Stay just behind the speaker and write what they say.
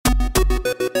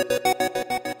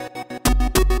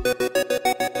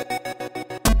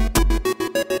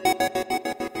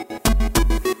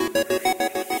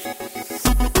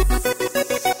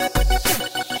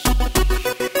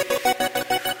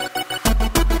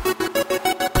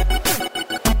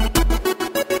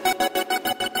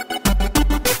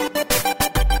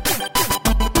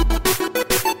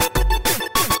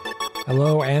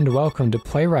welcome to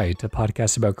PlayWrite, a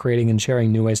podcast about creating and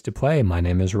sharing new ways to play. My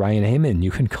name is Ryan Heyman.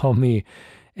 You can call me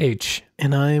H.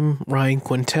 And I'm Ryan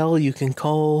Quintel. You can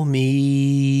call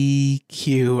me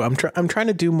Q. I'm trying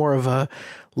to do more of a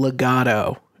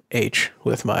legato H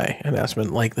with my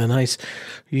announcement, like the nice,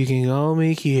 you can call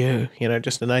me Q,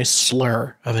 just a nice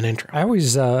slur of an intro. I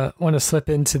always want to slip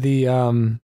into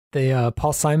the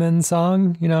Paul Simon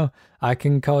song, I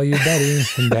can call you Betty,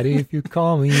 and Betty, if you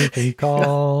call me, you can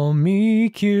call me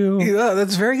Q. Yeah,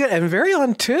 that's very good and very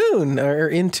on tune, or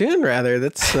in tune rather.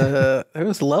 That's that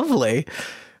was lovely.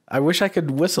 I wish I could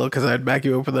whistle because I'd back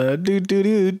you up with a do do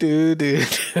do do do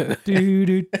do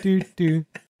do do do.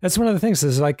 That's one of the things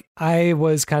is like I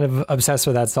was kind of obsessed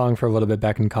with that song for a little bit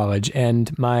back in college,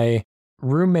 and my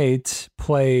roommate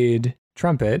played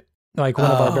trumpet. Like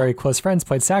one of our very close friends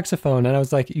played saxophone, and I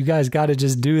was like, you guys got to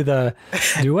just do the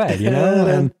duet,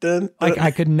 And like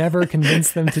I could never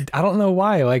convince them to. I don't know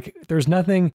why. Like there's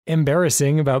nothing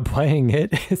embarrassing about playing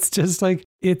it. It's just like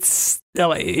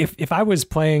if I was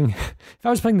playing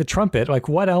the trumpet, like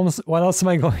what else am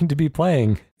I going to be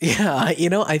playing? Yeah,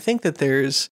 I think that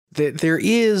there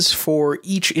is for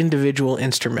each individual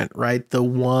instrument, right? The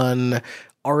one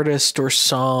artist or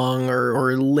song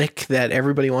or lick that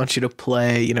everybody wants you to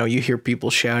play. You hear people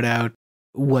shout out,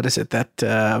 what is it that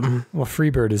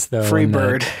Freebird is though.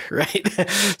 Freebird, right?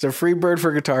 So Freebird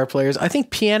for guitar players. I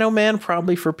think Piano Man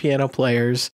probably for piano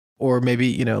players, or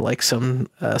maybe like some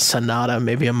sonata,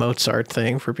 maybe a Mozart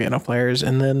thing for piano players.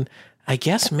 And then I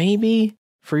guess maybe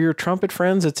for your trumpet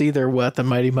friends, it's either the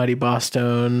Mighty Mighty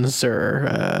Bosstones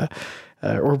or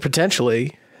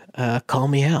potentially Call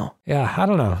Me Al. Yeah, I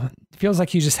don't know. It feels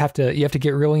like you have to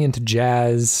get really into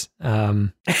jazz.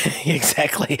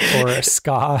 Exactly. Or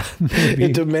ska, maybe.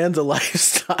 It demands a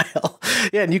lifestyle.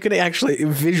 Yeah, and you can actually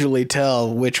visually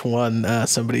tell which one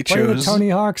somebody chose. Play the Tony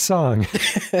Hawk song.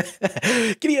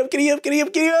 Giddy up, giddy up, giddy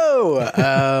up, giddy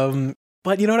up.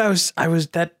 But you know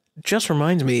what that just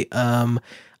reminds me,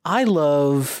 I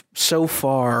love so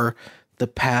far the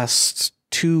past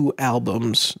 2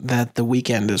 albums that The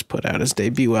Weeknd has put out, his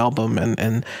debut album,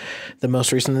 and the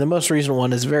most recent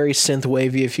one is very synth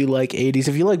wavy. If you like 80s,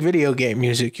 if you like video game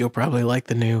music, you'll probably like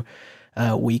the new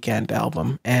Weeknd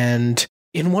album. And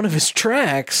in one of his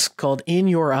tracks called In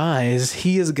Your Eyes,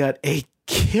 he has got a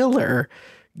killer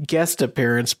guest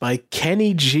appearance by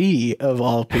Kenny G of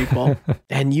all people.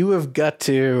 And you have got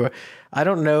to, I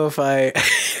don't know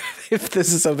if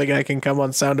this is something I can come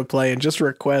on Sound to Play and just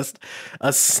request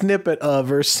a snippet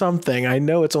of or something. I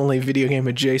know it's only video game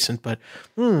adjacent, but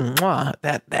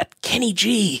that Kenny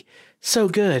G, so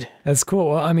good. That's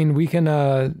cool. Well, I mean, we can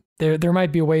there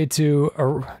might be a way to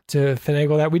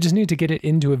finagle that. We just need to get it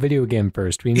into a video game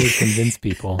first. We need to convince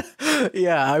people.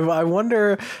 Yeah, I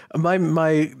wonder.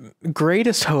 My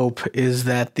greatest hope is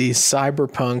that the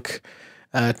Cyberpunk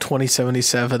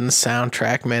 2077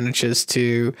 soundtrack manages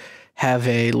to have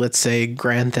a, let's say,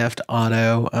 Grand Theft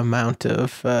Auto amount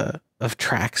of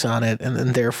tracks on it, and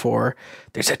then therefore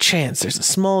there's a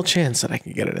small chance that I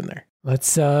can get it in there.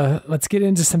 Let's get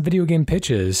into some video game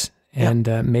pitches, and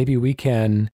maybe we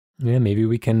can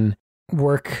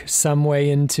work some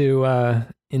way into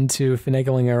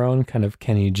finagling our own kind of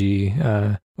Kenny G.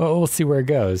 Well, we'll see where it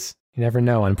goes. You never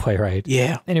know on PlayWrite.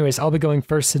 Yeah. Anyways, I'll be going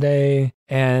first today,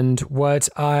 and what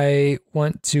I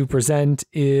want to present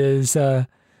is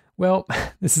well,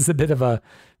 this is a bit of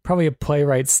probably a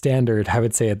PlayWrite standard, I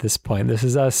would say at this point. This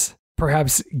is us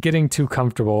perhaps getting too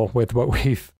comfortable with what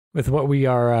we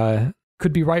are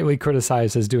could be rightly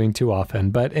criticized as doing too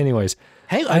often. But anyways,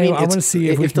 hey, I want to see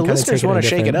if the listeners want to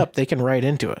shake it up, they can write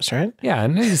into us, right? Yeah,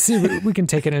 and see we can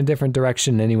take it in a different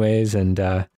direction, anyways, and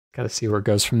got to see where it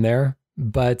goes from there.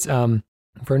 But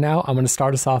for now, I'm going to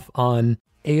start us off on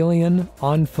Alien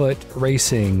on Foot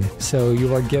Racing. So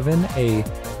you are given a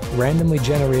randomly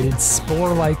generated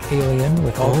spore-like alien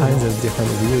with all kinds of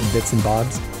different weird bits and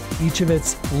bobs. Each of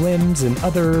its limbs and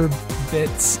other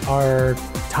bits are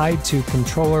tied to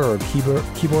controller or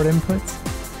keyboard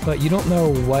inputs, but you don't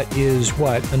know what is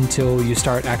what until you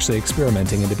start actually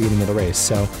experimenting at the beginning of the race.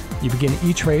 So you begin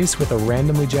each race with a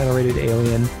randomly generated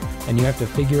alien, and you have to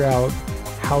figure out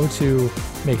how to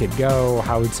make it go,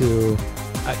 how to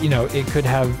it could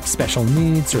have special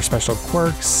needs or special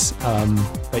quirks,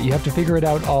 but you have to figure it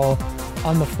out all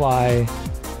on the fly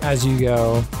as you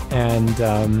go. And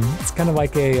it's kind of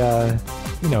like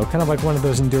kind of like one of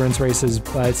those endurance races,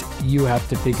 but you have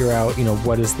to figure out,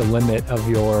 what is the limit of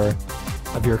your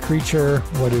creature,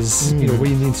 what is, what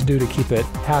you need to do to keep it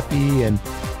happy, and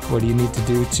what do you need to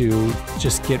do to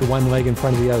just get one leg in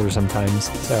front of the other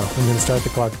sometimes. So I'm going to start the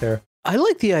clock there. I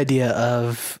like the idea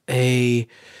of a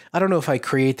I don't know if I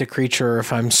create the creature or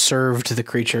if I'm served the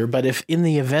creature, but if in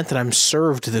the event that I'm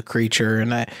served the creature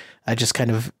and I just kind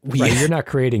of... Right, you're not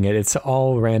creating it. It's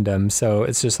all random. So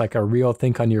it's just like a real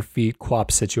think on your feet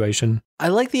QWOP situation. I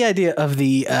like the idea of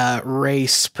the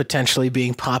race potentially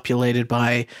being populated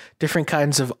by different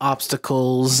kinds of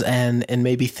obstacles and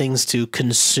maybe things to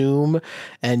consume.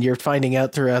 And you're finding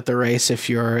out throughout the race if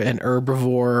you're an herbivore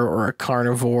or a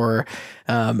carnivore.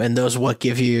 And those what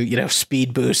give you,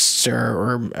 speed boosts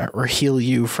or heal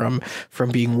you from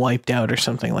being wiped out or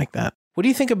something like that. What do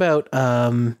you think about...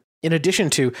 in addition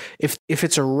to if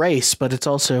it's a race, but it's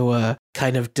also a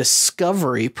kind of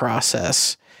discovery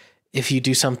process, if you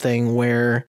do something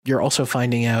where you're also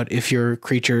finding out if your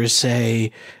creature is,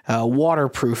 say,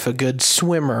 waterproof, a good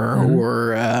swimmer,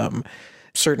 or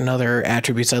certain other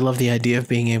attributes. I love the idea of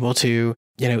being able to,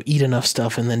 eat enough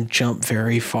stuff and then jump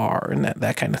very far and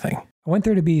that kind of thing. I want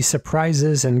there to be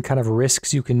surprises and kind of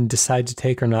risks you can decide to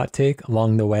take or not take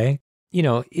along the way.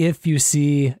 If you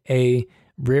see a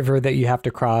river that you have to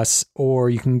cross, or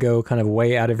you can go kind of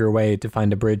way out of your way to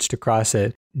find a bridge to cross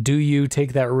it. Do you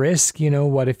take that risk?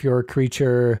 What if your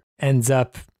creature ends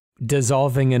up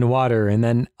dissolving in water and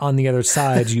then on the other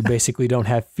side, you basically don't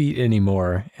have feet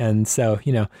anymore? And so,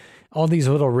 all these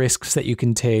little risks that you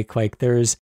can take, like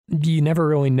you never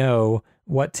really know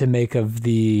what to make of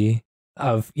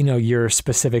your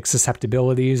specific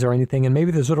susceptibilities or anything. And maybe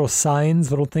there's little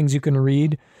signs, little things you can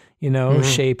read,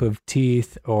 shape of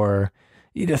teeth or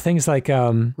things like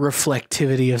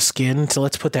reflectivity of skin. So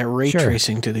let's put that ray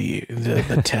tracing to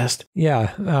the test.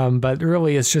 Yeah, but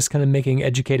really it's just kind of making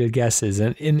educated guesses.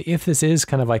 And if this is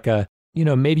kind of like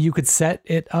maybe you could set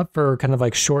it up for kind of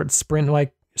like short sprint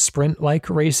like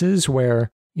races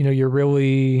where you're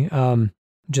really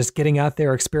just getting out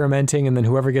there experimenting, and then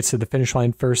whoever gets to the finish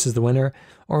line first is the winner.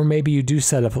 Or maybe you do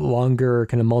set up longer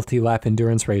kind of multi-lap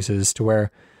endurance races to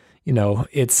where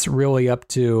it's really up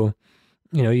to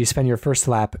you spend your first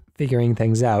lap figuring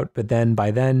things out, but then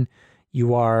by then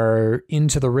you are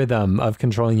into the rhythm of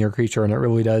controlling your creature, and it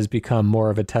really does become more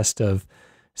of a test of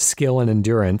skill and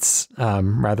endurance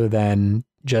rather than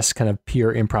just kind of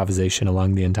pure improvisation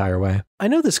along the entire way. I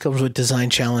know this comes with design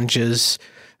challenges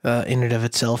in and of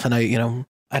itself, and I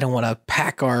don't want to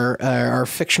pack our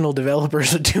fictional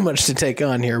developers with too much to take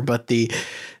on here, but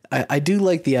I do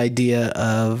like the idea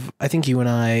of, I think you and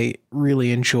I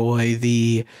really enjoy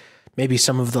maybe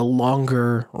some of the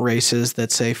longer races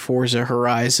that, say, Forza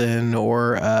Horizon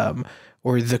or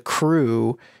The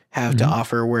Crew have to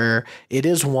offer, where it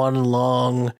is one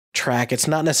long track. It's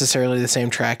not necessarily the same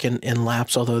track in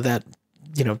laps, although that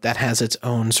has its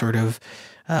own sort of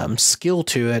skill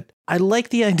to it. I like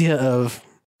the idea of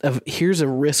here's a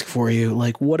risk for you.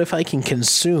 Like, what if I can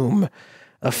consume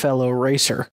a fellow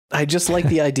racer? I just like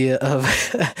the idea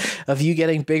of you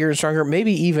getting bigger and stronger.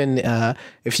 Maybe even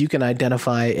if you can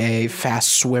identify a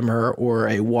fast swimmer or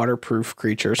a waterproof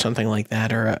creature or something like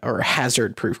that, or a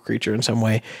hazard-proof creature in some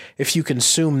way. If you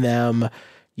consume them,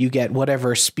 you get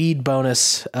whatever speed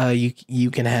bonus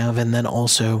you can have, and then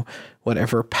also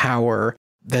whatever power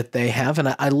that they have.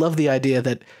 And I love the idea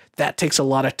that takes a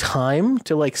lot of time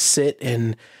to like sit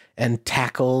and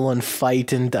tackle and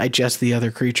fight and digest the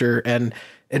other creature.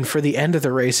 And for the end of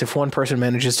the race, if one person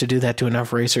manages to do that to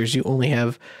enough racers, you only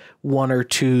have one or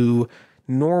two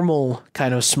normal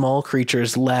kind of small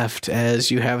creatures left,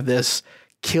 as you have this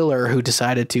killer who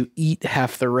decided to eat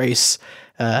half the race,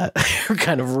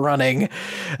 kind of running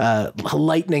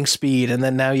lightning speed. And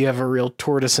then now you have a real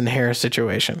tortoise and hare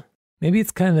situation. Maybe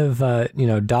it's kind of,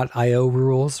 .io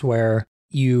rules where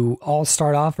you all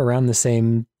start off around the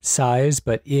same size,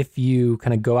 but if you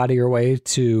kind of go out of your way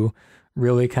to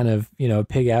really kind of,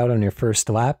 pig out on your first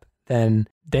lap, then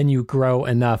you grow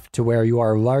enough to where you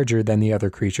are larger than the other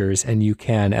creatures, and you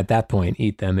can, at that point,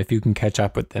 eat them if you can catch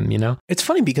up with them, It's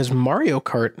funny because Mario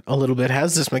Kart a little bit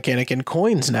has this mechanic in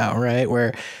coins now, right?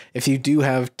 Where if you do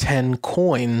have 10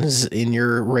 coins in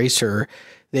your racer,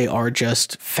 they are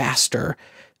just faster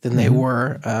than they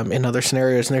were in other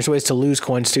scenarios. And there's ways to lose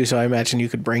coins too, so I imagine you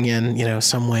could bring in,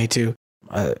 some way to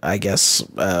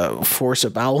force a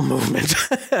bowel movement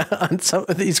on some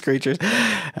of these creatures.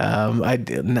 I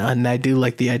do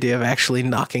like the idea of actually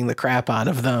knocking the crap out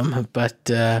of them, but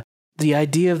the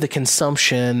idea of the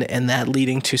consumption and that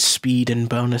leading to speed and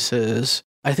bonuses,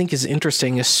 I think is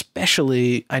interesting,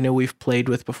 especially I know we've played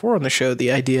with before on the show,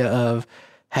 the idea of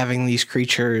having these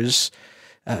creatures,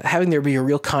 having there be a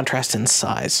real contrast in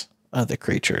size of the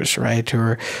creatures, right?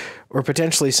 Or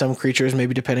potentially some creatures,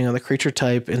 maybe depending on the creature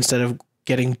type, instead of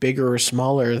getting bigger or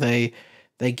smaller, they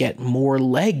get more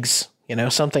legs,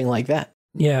 something like that.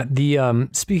 Yeah. The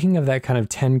speaking of that kind of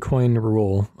 10 coin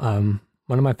rule, one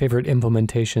one of my favorite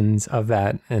implementations of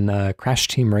that in Crash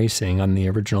Team Racing on the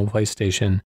original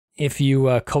PlayStation. If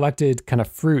you collected kind of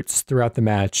fruits throughout the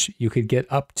match, you could get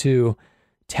up to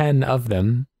 10 of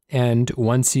them. And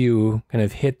once you kind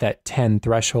of hit that 10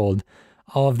 threshold,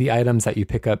 all of the items that you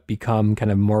pick up become kind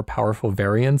of more powerful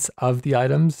variants of the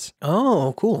items.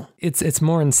 Oh, cool. It's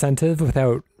more incentive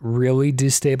without really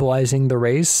destabilizing the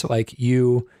race. Like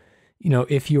you know,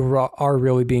 if you are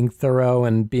really being thorough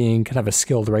and being kind of a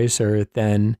skilled racer,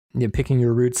 then you're picking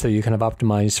your routes so you kind of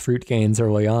optimize fruit gains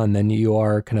early on, then you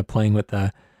are kind of playing with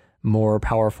the more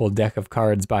powerful deck of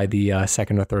cards by the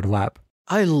second or third lap.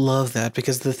 I love that,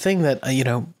 because the thing that,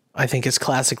 I think is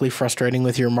classically frustrating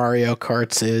with your Mario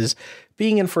Karts is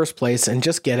being in first place and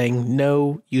just getting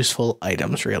no useful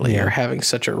items, really, or having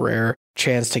such a rare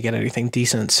chance to get anything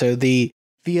decent. So the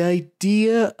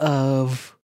idea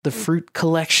of the fruit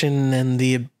collection and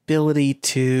the ability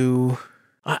to...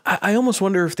 I almost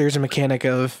wonder if there's a mechanic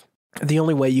of the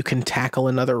only way you can tackle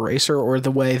another racer, or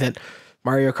the way that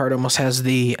Mario Kart almost has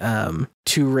the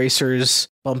two racers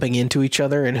bumping into each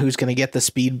other and who's going to get the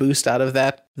speed boost out of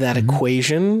that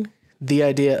equation. The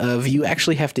idea of you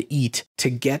actually have to eat to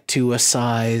get to a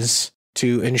size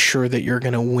to ensure that you're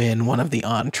going to win one of the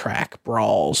on-track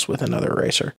brawls with another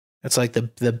racer. It's like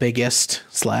the biggest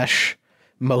 /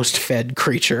 most fed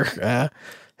creature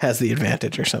has the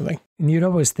advantage or something. And you'd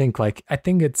always think, like, I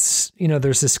think it's,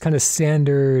 there's this kind of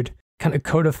standard, kind of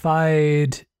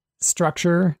codified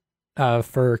structure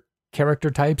for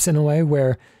character types in a way,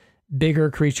 where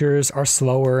bigger creatures are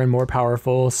slower and more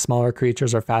powerful, smaller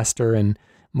creatures are faster and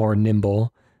more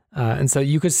nimble. And so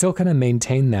you could still kind of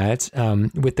maintain that,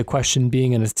 with the question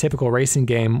being, in a typical racing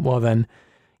game, well then,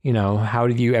 how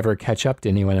do you ever catch up to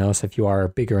anyone else if you are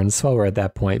bigger and slower at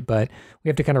that point? But we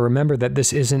have to kind of remember that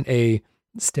this isn't a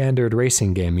standard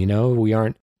racing game, we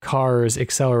aren't cars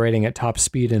accelerating at top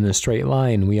speed in a straight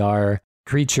line. We are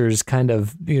creatures kind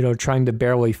of, trying to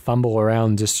barely fumble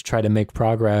around just to try to make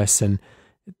progress, and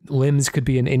limbs could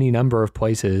be in any number of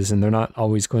places, and they're not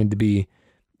always going to be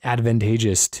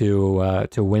advantageous to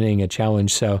winning a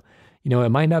challenge. So, it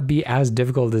might not be as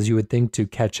difficult as you would think to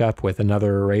catch up with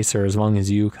another racer, as long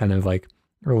as you kind of like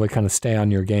really kind of stay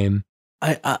on your game.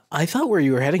 I thought where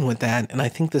you were heading with that, and I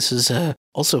think this is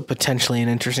also potentially an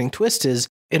interesting twist, is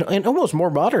in almost more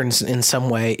modern in some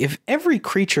way, if every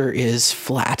creature is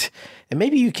flat, and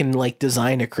maybe you can like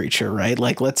design a creature, right?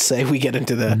 Like, let's say we get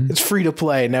into it's free to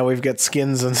play. Now we've got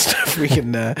skins and stuff we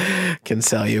can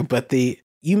sell you, but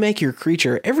you make your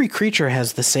creature, every creature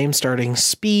has the same starting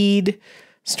speed,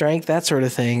 strength, that sort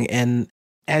of thing. And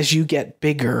as you get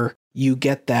bigger, you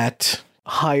get that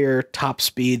higher top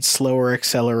speed, slower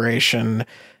acceleration,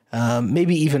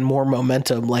 maybe even more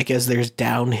momentum. Like as there's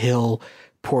downhill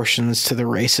portions to the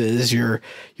races, your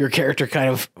character kind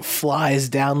of flies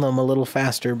down them a little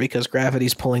faster because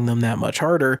gravity's pulling them that much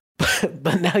harder.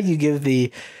 But now you give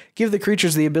the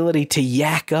creatures the ability to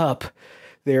yak up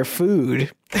their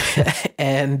food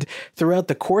and throughout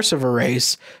the course of a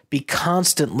race be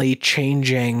constantly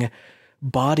changing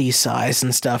body size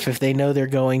and stuff. If they know they're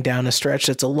going down a stretch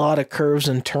that's a lot of curves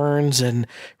and turns, and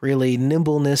really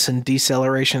nimbleness and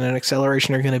deceleration and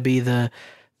acceleration are going to be the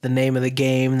name of the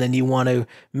game, then you want to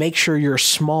make sure you're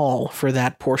small for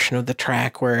that portion of the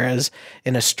track, whereas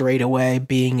in a straightaway,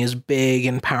 being as big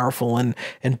and powerful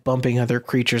and bumping other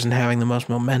creatures and having the most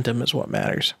momentum is what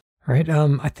matters. All right.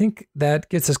 I think that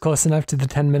gets us close enough to the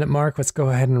 10-minute mark. Let's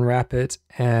go ahead and wrap it,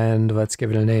 and let's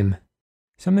give it a name.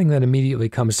 Something that immediately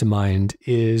comes to mind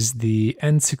is the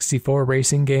N64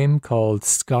 racing game called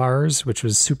SCARS, which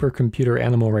was Supercomputer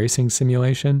Animal Racing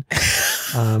Simulation.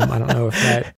 I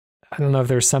don't know if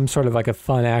there's some sort of like a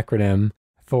fun acronym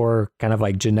for kind of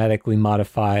like genetically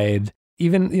modified.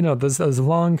 Even, those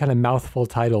long kind of mouthful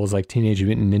titles like Teenage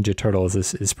Mutant Ninja Turtles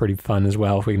is pretty fun as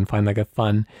well, if we can find like a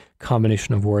fun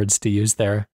combination of words to use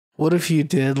there. What if you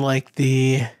did like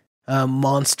the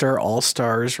Monster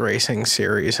All-Stars racing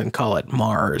series and call it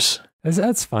M.A.R.S?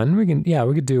 That's fun. We could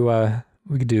do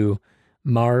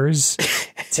M.A.R.S.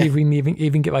 See if we can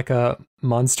even get like a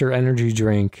Monster Energy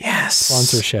drink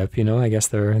sponsorship. I guess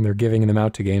they're giving them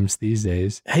out to games these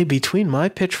days. Hey, between my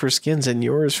pitch for skins and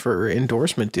yours for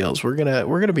endorsement deals, we're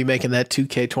gonna be making that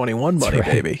 2K21 money, right,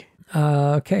 baby.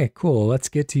 Okay, cool. Let's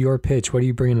get to your pitch. What are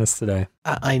you bringing us today?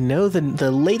 I know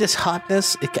the latest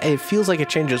hotness. It feels like it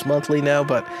changes monthly now,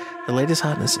 but the latest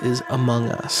hotness is Among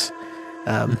Us.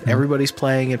 Everybody's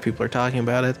playing it. People are talking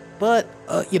about it. But,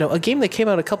 a game that came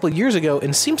out a couple of years ago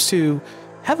and seems to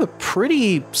have a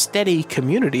pretty steady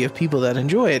community of people that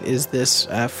enjoy it is this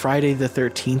Friday the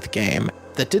 13th game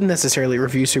that didn't necessarily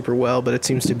review super well, but it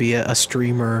seems to be a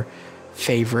streamer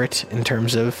favorite in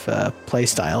terms of play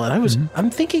style. And I'm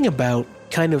thinking about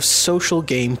kind of social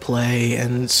gameplay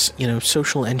and,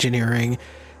 social engineering.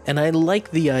 And I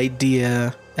like the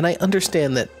idea, and I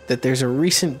understand that there's a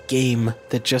recent game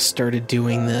that just started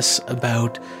doing this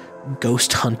about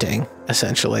ghost hunting,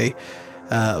 essentially.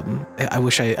 I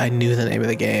wish I knew the name of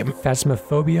the game.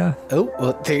 Phasmophobia? Oh,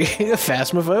 well, there you go,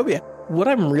 Phasmophobia. What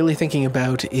I'm really thinking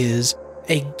about is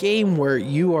a game where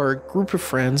you are a group of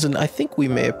friends, and I think we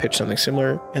may have pitched something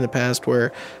similar in the past,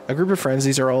 where a group of friends,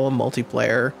 these are all a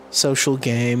multiplayer social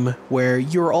game, where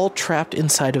you're all trapped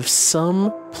inside of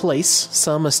some place,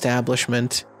 some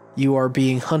establishment. You are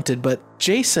being hunted, but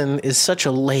Jason is such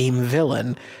a lame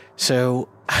villain, so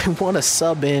I want to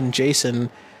sub in Jason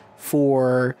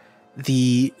for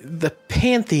the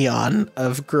pantheon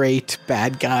of great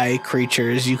bad guy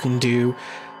creatures you can do.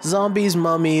 Zombies,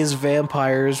 mummies,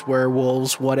 vampires,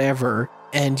 werewolves, whatever.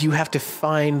 And you have to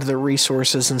find the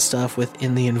resources and stuff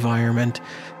within the environment.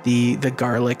 The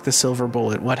garlic, the silver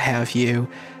bullet, what have you.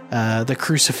 The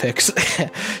crucifix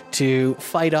to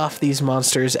fight off these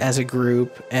monsters as a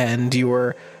group. And you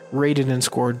are rated and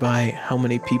scored by how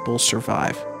many people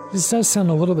survive. This does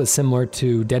sound a little bit similar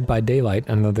to Dead by Daylight,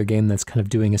 another game that's kind of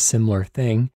doing a similar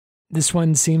thing. This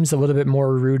one seems a little bit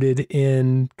more rooted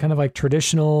in kind of like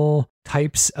traditional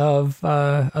types of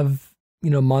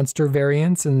monster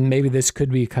variants, and maybe this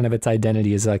could be kind of its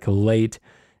identity as like a late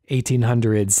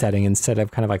 1800s setting instead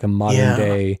of kind of like a modern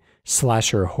day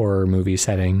slasher horror movie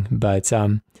setting. But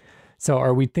so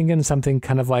are we thinking something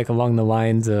kind of like along the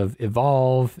lines of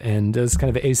Evolve and does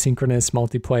kind of asynchronous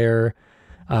multiplayer,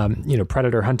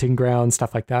 predator hunting ground,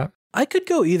 stuff like that? I could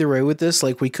go either way with this.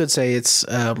 Like, we could say it's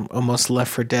almost Left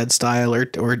 4 Dead style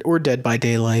or Dead by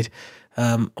Daylight.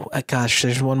 Gosh,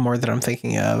 there's one more that I'm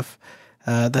thinking of.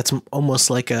 That's almost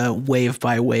like a wave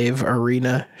by wave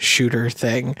arena shooter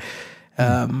thing.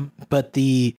 But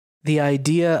the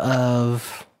idea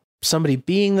of somebody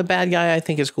being the bad guy, I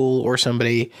think is cool, or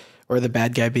the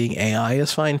bad guy being AI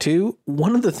is fine too.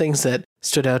 One of the things that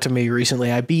stood out to me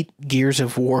recently, I beat Gears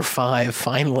of War 5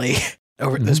 finally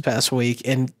over this past week,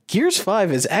 and Gears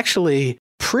 5 is actually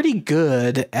pretty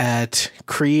good at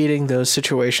creating those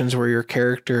situations where your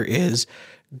character is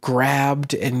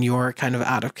grabbed and you're kind of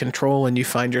out of control and you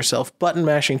find yourself button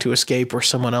mashing to escape, or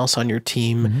someone else on your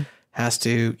team has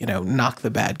to, knock the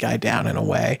bad guy down in a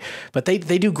way. But they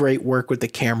do great work with the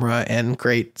camera and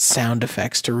great sound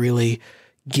effects to really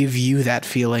give you that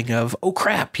feeling of, oh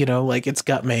crap, like it's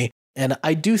got me. And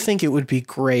I do think it would be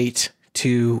great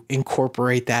to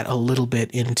incorporate that a little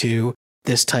bit into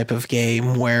this type of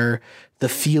game, where the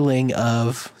feeling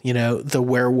of, the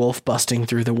werewolf busting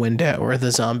through the window or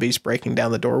the zombies breaking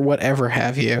down the door, whatever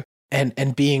have you,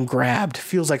 and being grabbed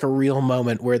feels like a real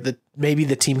moment where maybe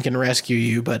the team can rescue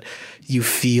you, but you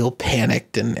feel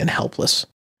panicked and helpless.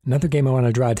 Another game I want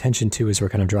to draw attention to, as we're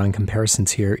kind of drawing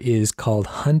comparisons here, is called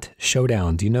Hunt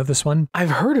Showdown. Do you know this one? I've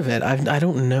heard of it. I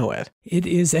don't know it. It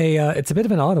is it's a bit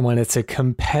of an odd one. It's a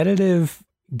competitive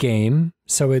game.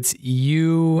 So it's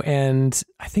you and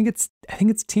I think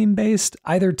it's team-based,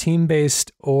 either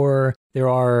team-based or there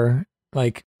are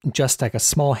just a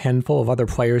small handful of other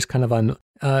players kind of on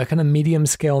kind of medium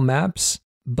scale maps.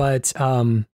 But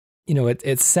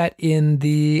it's set in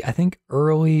the, I think,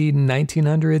 early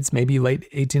 1900s, maybe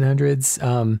late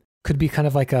 1800s. Could be kind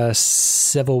of like a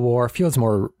Civil War. Feels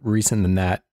more recent than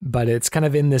that, but it's kind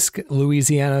of in this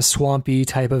Louisiana swampy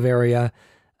type of area.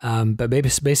 But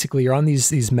basically, you're on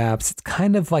these maps. It's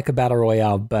kind of like a battle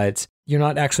royale, but you're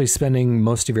not actually spending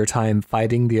most of your time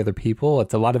fighting the other people.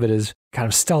 A lot of it is kind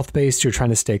of stealth based. You're trying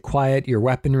to stay quiet. Your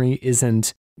weaponry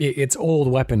isn't. It's old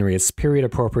weaponry. It's period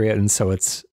appropriate, and so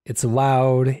it's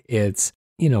loud. It's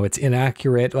it's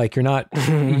inaccurate. Like you're not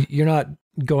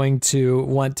going to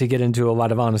want to get into a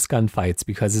lot of honest gunfights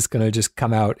because it's going to just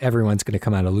come out. Everyone's going to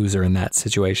come out a loser in that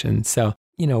situation. So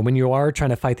when you are trying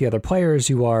to fight the other players,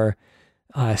 you are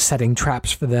setting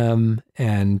traps for them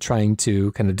and trying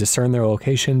to kind of discern their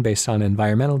location based on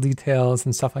environmental details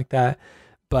and stuff like that.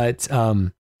 But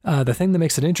the thing that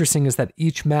makes it interesting is that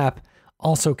each map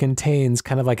also contains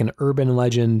kind of like an urban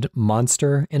legend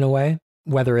monster in a way,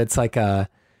 whether it's like a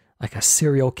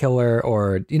serial killer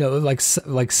or, like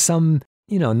some,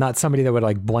 not somebody that would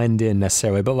like blend in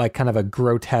necessarily, but like kind of a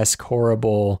grotesque,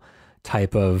 horrible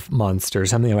type of monster,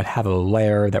 something that would have a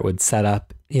lair that would set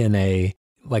up in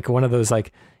like one of those,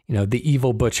 the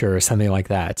evil butcher or something like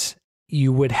that.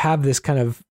 You would have this kind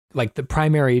of like the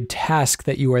primary task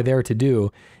that you are there to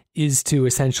do is to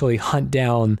essentially hunt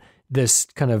down this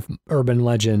kind of urban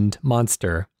legend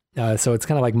monster. So it's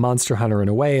kind of like Monster Hunter in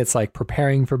a way. It's like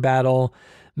preparing for battle,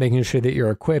 making sure that you're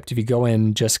equipped. If you go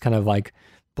in just kind of like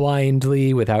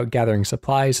blindly without gathering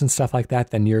supplies and stuff like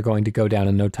that, then you're going to go down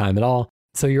in no time at all.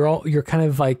 So you're kind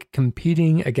of like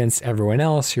competing against everyone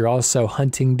else. You're also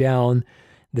hunting down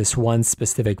this one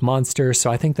specific monster. So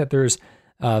I think that there's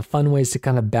fun ways to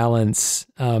kind of balance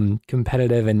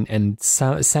competitive and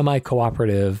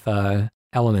semi-cooperative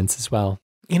elements as well.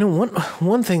 You know,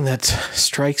 one thing that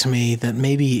strikes me that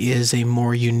maybe is a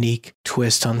more unique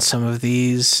twist on some of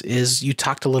these is you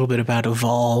talked a little bit about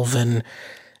Evolve and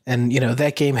you know,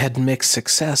 that game had mixed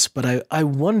success, but I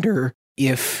wonder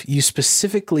if you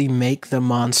specifically make the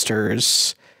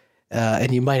monsters,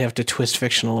 and you might have to twist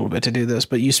fiction a little bit to do this,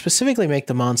 but you specifically make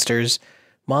the monsters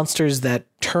that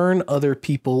turn other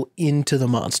people into the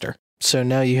monster. So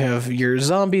now you have your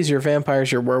zombies, your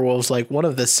vampires, your werewolves. Like one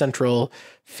of the central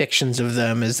fictions of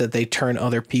them is that they turn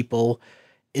other people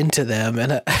into them.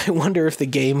 And I wonder if the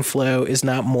game flow is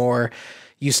not more,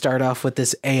 you start off with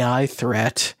this AI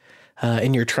threat,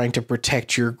 and you're trying to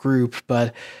protect your group,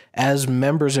 but as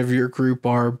members of your group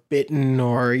are bitten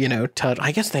or, you know,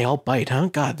 I guess they all bite, huh?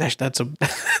 God, that's a,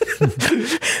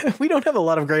 we don't have a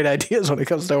lot of great ideas when it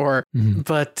comes to horror,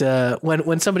 but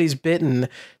when somebody's bitten,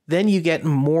 then you get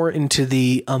more into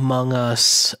the Among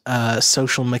Us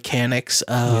social mechanics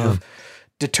of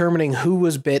determining who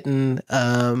was bitten.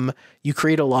 You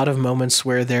create a lot of moments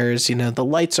where there's, you know, the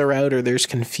lights are out or there's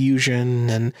confusion,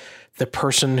 and the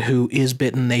person who is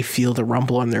bitten, they feel the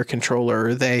rumble on their controller,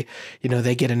 or they, you know,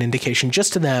 they get an indication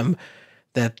just to them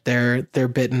that they're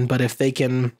bitten. But if they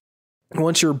can,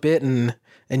 once you're bitten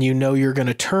and you know you're going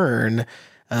to turn,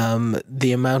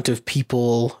 the amount of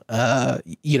people,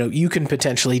 you know, you can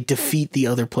potentially defeat the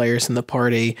other players in the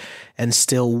party and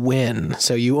still win.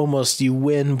 So you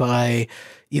win by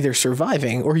either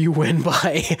surviving or you win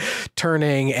by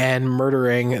turning and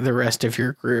murdering the rest of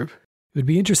your group. It would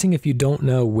be interesting if you don't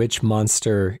know which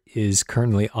monster is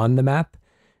currently on the map.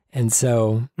 And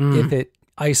so if it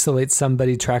isolates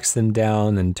somebody, tracks them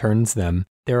down and turns them,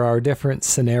 there are different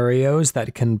scenarios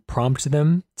that can prompt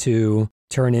them to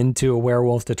turn into a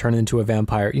werewolf, to turn into a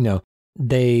vampire. You know,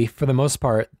 they, for the most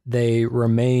part, they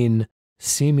remain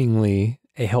seemingly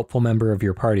a helpful member of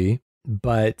your party,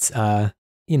 but,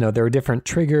 you know, there are different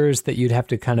triggers that you'd have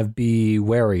to kind of be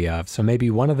wary of. So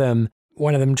maybe one of them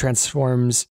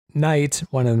transforms night,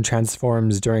 one of them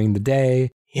transforms during the day.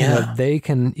 Yeah. You know, they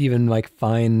can even like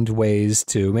find ways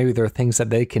to, maybe there are things that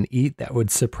they can eat that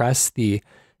would suppress the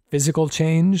physical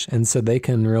change, and so they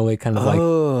can really kind of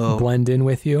like blend in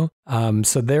with you.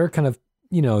 So they're kind of,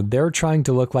 you know, they're trying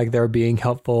to look like they're being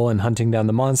helpful and hunting down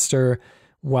the monster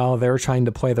while they're trying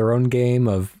to play their own game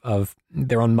of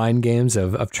their own mind games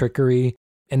of trickery.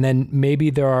 And then maybe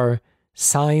there are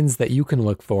signs that you can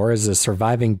look for as a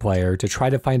surviving player to try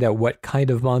to find out what kind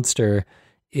of monster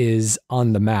is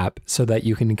on the map so that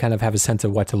you can kind of have a sense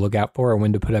of what to look out for or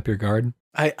when to put up your guard.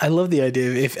 I love the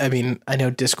idea of I know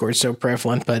Discord's so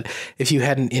prevalent, but if you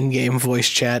had an in-game voice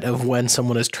chat of when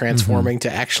someone is transforming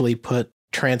to actually put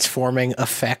transforming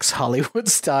effects Hollywood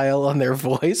style on their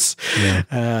voice.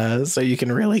 Yeah. So you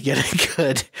can really get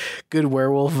a good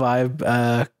werewolf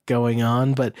vibe going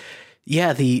on. But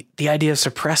yeah, the idea of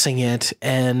suppressing it,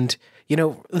 and you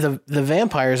know, the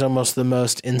vampire is almost the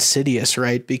most insidious,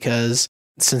 right? Because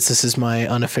since this is my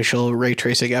unofficial ray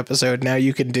tracing episode, now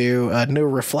you can do no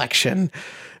reflection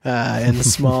and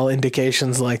small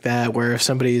indications like that, where if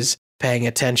somebody's paying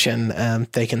attention,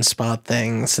 they can spot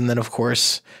things. And then, of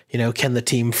course, you know, can the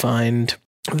team find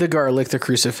the garlic, the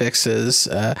crucifixes?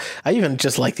 I even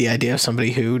just like the idea of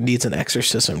somebody who needs an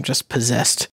exorcism, just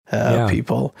possessed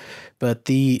people. But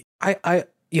I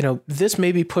you know, this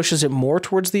maybe pushes it more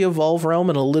towards the Evolve realm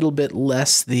and a little bit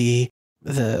less the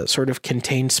sort of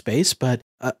contained space. But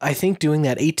I think doing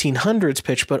that 1800s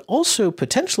pitch, but also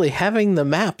potentially having the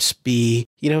maps be,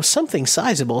 you know, something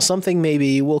sizable, something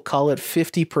maybe we'll call it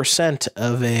 50%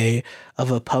 of a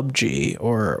PUBG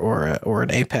or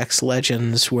an Apex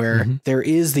Legends, where there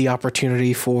is the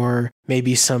opportunity for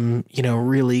maybe some, you know,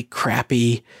 really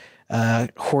crappy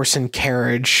horse and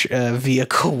carriage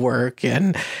vehicle work,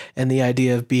 and the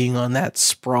idea of being on that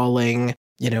sprawling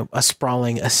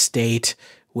estate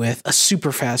with a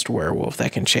super fast werewolf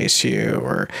that can chase you,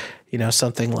 or, you know,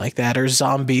 something like that, or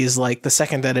zombies. Like the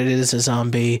second that it is a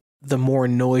zombie, the more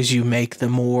noise you make, the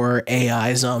more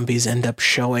AI zombies end up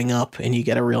showing up, and you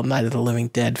get a real Night of the Living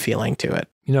Dead feeling to it.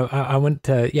 You know, I want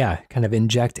to, kind of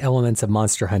inject elements of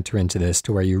Monster Hunter into this,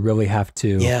 to where you really have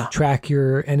to track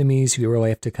your enemies. You really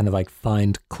have to kind of like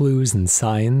find clues and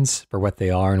signs for what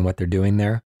they are and what they're doing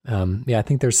there. I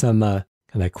think there's some kind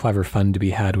of clever fun to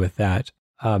be had with that.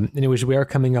 Anyways, we are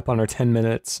coming up on our 10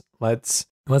 minutes. Let's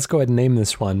go ahead and name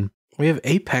this one. We have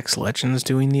Apex Legends.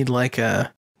 Do we need like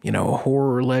a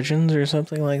Horror Legends or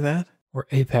something like that. Or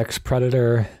Apex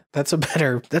Predator. That's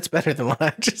better than what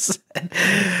I just said.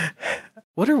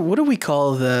 What do we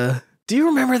call do you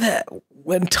remember that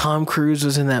when Tom Cruise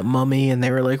was in that Mummy and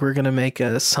they were like, we're going to make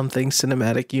a something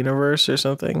cinematic universe or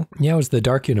something? Yeah, it was the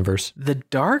Dark Universe. The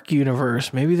Dark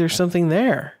Universe. Maybe there's something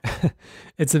there.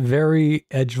 It's a very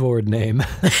edgelord name.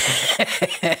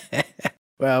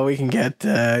 Well, we can get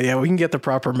the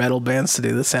proper metal bands to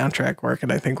do the soundtrack work,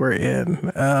 and I think we're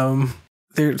in.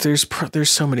 There's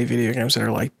so many video games that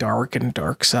are like Dark and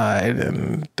Dark Side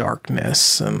and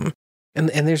Darkness, and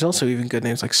there's also even good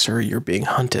names like Sir, You're Being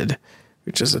Hunted,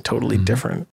 which is a totally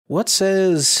different. What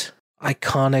says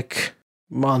iconic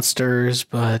monsters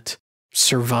but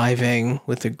surviving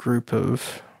with a group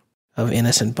of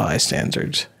innocent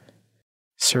bystanders?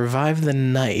 Survive the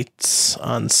Nights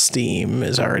on Steam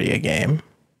is already a game.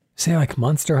 See, like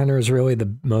Monster Hunter is really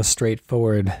the most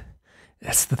straightforward.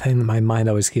 That's the thing that my mind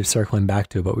always keeps circling back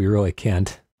to, but we really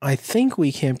can't. I think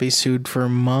we can't be sued for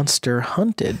Monster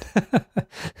Hunted.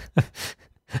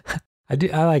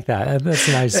 I like that. That's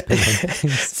a nice spin.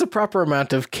 It's the proper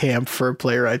amount of camp for a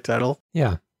PlayWrite title.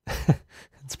 Yeah,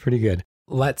 it's pretty good.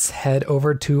 Let's head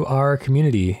over to our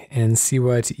community and see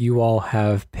what you all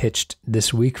have pitched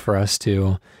this week for us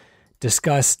to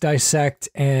discuss, dissect,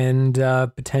 and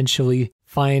potentially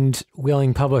find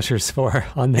willing publishers for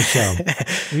on the show.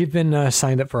 We've been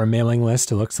signed up for a mailing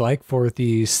list, it looks like, for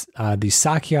the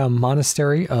Sakya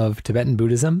Monastery of Tibetan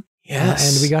Buddhism.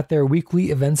 Yes. And we got their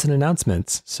weekly events and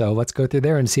announcements. So let's go through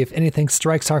there and see if anything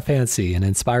strikes our fancy and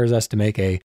inspires us to make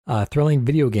a thrilling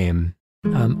video game.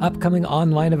 Upcoming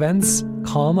online events: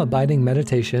 calm abiding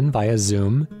meditation via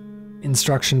Zoom,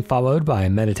 instruction followed by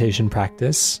meditation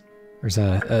practice. There's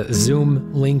a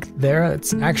Zoom link there.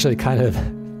 It's actually kind of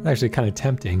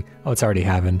tempting. Oh, it's already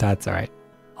happened. That's all right.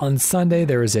 On Sunday,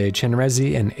 there is a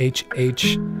Chenrezig and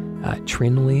H.H.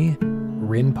 Trinley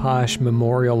Rinpoche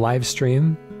Memorial live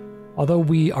stream. Although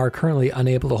we are currently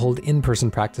unable to hold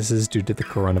in-person practices due to the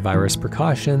coronavirus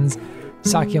precautions,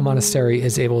 Sakya Monastery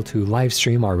is able to live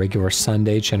stream our regular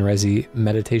Sunday Chenrezig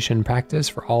meditation practice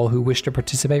for all who wish to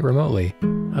participate remotely.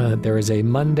 There is a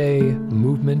Monday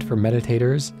Movement for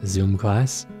Meditators Zoom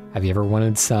class. Have you ever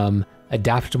wanted some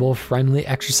adaptable, friendly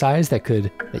exercise that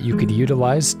you could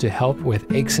utilize to help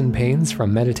with aches and pains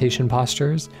from meditation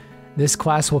postures? This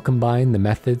class will combine the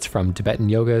methods from Tibetan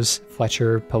yogas,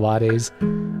 Fletcher, Pilates,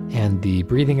 and the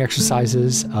breathing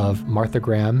exercises of Martha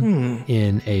Graham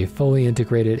in a fully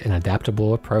integrated and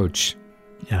adaptable approach.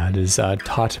 It is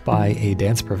taught by a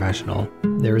dance professional.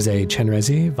 There is a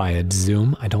Chenrezig via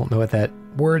Zoom. I don't know what that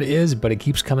word is, but it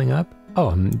keeps coming up.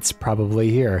 Oh, it's probably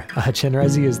here.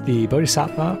 Chenrezig is the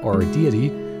Bodhisattva, or deity,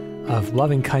 of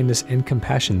loving kindness and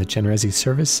compassion. The Chenrezig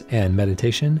service and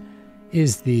meditation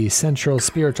is the central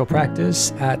spiritual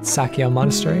practice at Sakya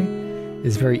Monastery. It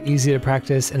is very easy to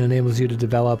practice and enables you to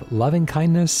develop loving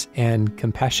kindness and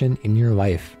compassion in your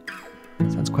life.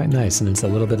 Sounds quite nice, and it's a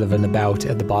little bit of an about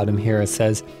at the bottom here. It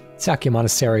says, Sakya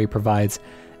Monastery provides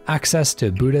access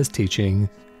to Buddha's teaching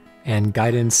and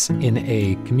guidance in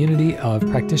a community of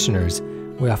practitioners.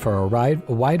 We offer a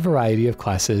wide variety of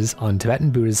classes on Tibetan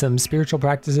Buddhism, spiritual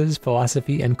practices,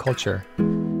 philosophy, and culture.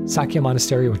 Sakya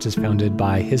Monastery, which is founded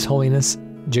by His Holiness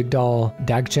Jigdal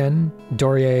Dagchen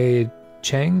Dorje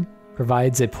Cheng,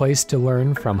 provides a place to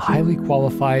learn from highly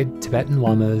qualified Tibetan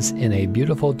lamas in a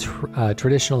beautiful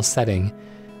traditional setting.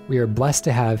 We are blessed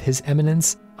to have His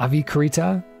Eminence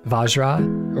Avikarita Vajra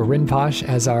Rinpoche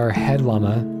as our head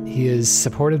lama. He is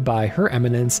supported by Her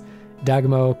Eminence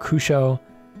Dagmo Kusho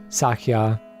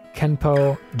Sakya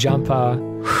Kenpo Jampa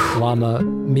Lama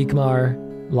Migmar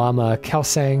Lama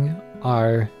Kelsang,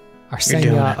 our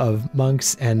Sangha of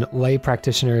monks and lay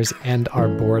practitioners, and our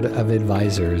board of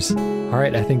advisors. All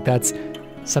right, I think that's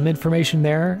some information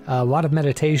there. A lot of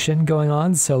meditation going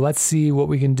on, so let's see what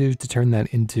we can do to turn that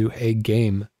into a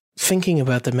game. Thinking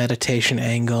about the meditation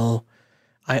angle,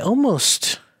 I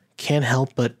almost can't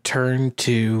help but turn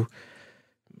to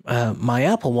my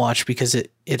Apple Watch, because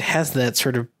it has that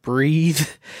sort of breathe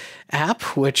app,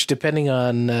 which depending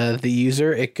on the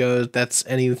user, that's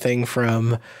anything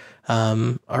from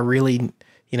a really,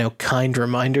 kind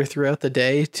reminder throughout the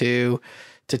day to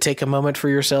take a moment for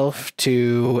yourself,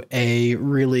 to a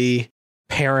really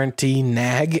parenty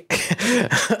nag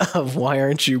of why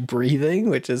aren't you breathing,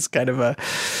 which is kind of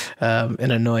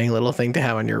an annoying little thing to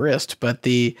have on your wrist. But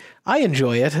I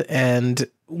enjoy it, and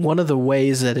one of the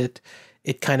ways that it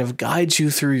kind of guides you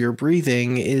through your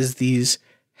breathing is these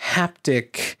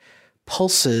haptic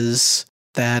pulses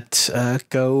that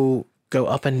go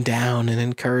up and down and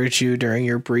encourage you during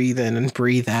your breathe in and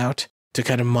breathe out. to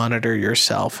kind of monitor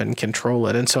yourself and control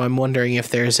it. And so I'm wondering if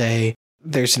there's an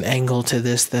angle to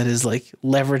this that is like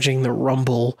leveraging the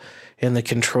rumble in the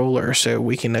controller so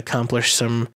we can accomplish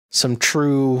some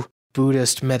true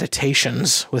Buddhist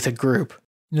meditations with a group.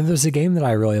 There's a game that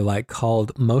I really like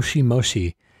called Moshi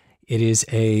Moshi. It is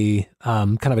a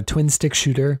kind of a twin stick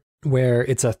shooter where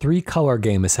it's a 3-color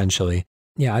game essentially.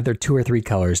 Yeah, either 2 or 3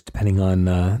 colors depending on,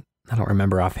 I don't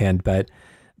remember offhand, but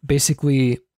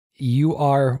basically you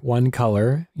are one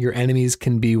color, your enemies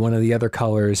can be one of the other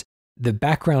colors. The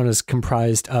background is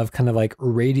comprised of kind of like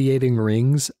radiating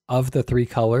rings of the 3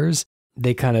 colors.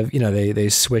 They kind of, they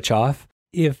switch off.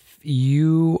 If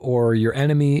you or your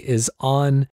enemy is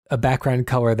on a background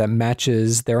color that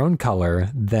matches their own color,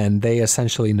 then they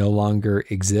essentially no longer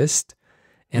exist.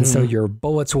 And so your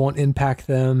bullets won't impact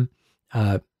them.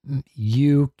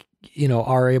 You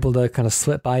are able to kind of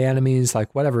slip by enemies,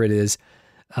 like whatever it is.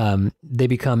 They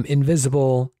become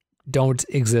invisible, don't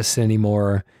exist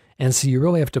anymore. And so you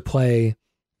really have to play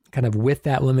kind of with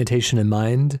that limitation in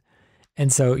mind.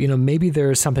 And so, maybe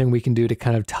there's something we can do to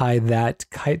kind of tie that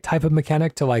type of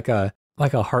mechanic to like a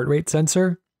heart rate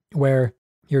sensor, where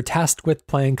you're tasked with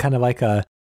playing kind of like a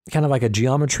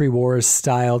Geometry Wars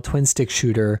style twin stick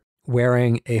shooter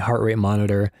wearing a heart rate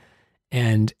monitor.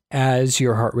 And as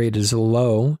your heart rate is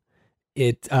low,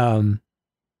 it,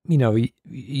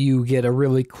 you get a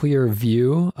really clear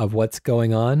view of what's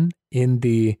going on in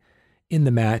the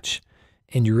match.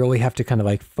 And you really have to kind of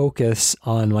like focus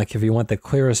on, like, if you want the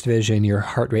clearest vision, your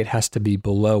heart rate has to be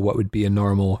below what would be a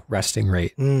normal resting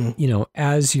rate.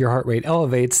 As your heart rate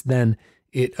elevates, then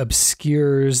it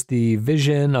obscures the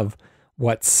vision of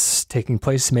what's taking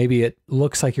place. Maybe it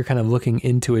looks like you're kind of looking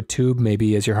into a tube.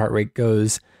 Maybe as your heart rate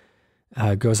goes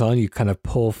on, you kind of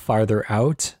pull farther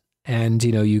out, and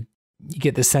you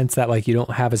get the sense that like you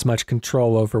don't have as much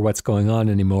control over what's going on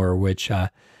anymore, which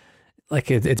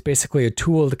it's basically a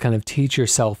tool to kind of teach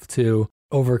yourself to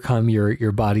overcome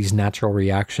your body's natural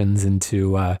reactions and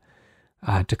to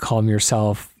calm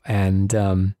yourself and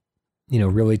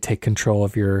really take control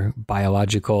of your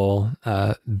biological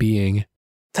being.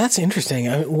 That's interesting.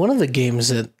 One of the games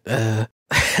that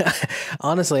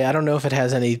honestly, I don't know if it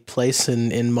has any place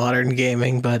in modern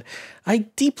gaming, but I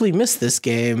deeply miss this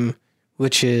game,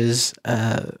 which is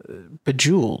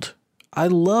Bejeweled. I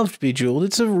loved Bejeweled.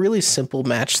 It's a really simple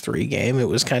match 3 game. It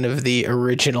was kind of the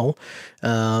original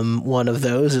one of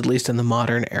those, at least in the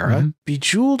modern era. Mm-hmm.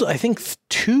 Bejeweled, I think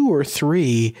 2 or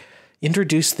 3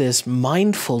 introduced this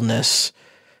mindfulness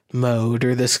mode,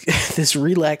 or this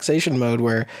relaxation mode,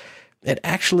 where it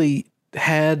actually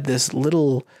had this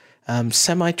little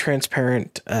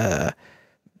semi-transparent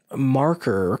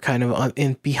marker kind of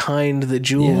in behind the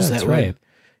jewels that would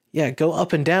go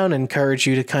up and down and encourage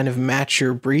you to kind of match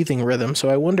your breathing rhythm. So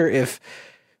I wonder if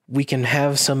we can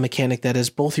have some mechanic that is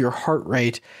both your heart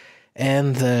rate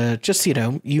and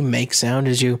you make sound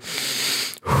as you,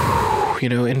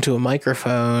 into a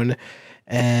microphone,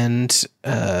 and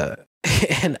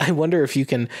I wonder if you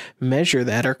can measure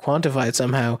that or quantify it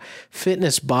somehow.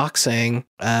 Fitness boxing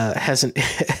hasn't,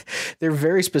 they're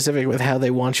very specific with how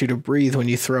they want you to breathe when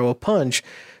you throw a punch,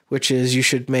 which is you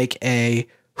should make a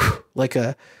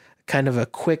kind of a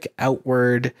quick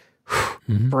outward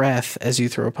breath as you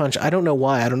throw a punch. I don't know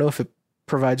why. I don't know if it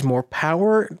provides more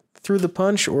power through the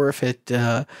punch, or if it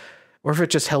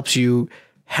just helps you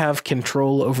have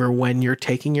control over when you're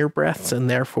taking your breaths and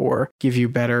therefore give you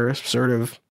better sort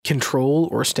of control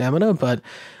or stamina. But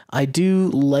I do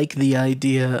like the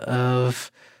idea of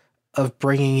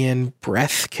bringing in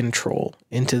breath control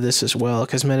into this as well,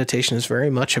 because meditation is very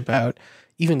much about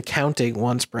even counting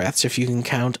one's breaths. If you can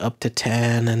count up to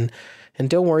 10 and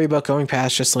don't worry about going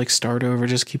past, just like start over,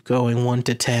 just keep going 1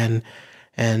 to 10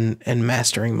 and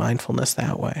mastering mindfulness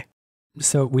that way.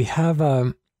 So we have,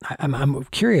 I'm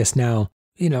curious now,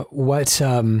 what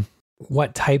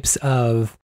types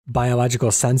of biological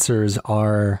sensors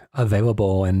are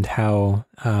available and how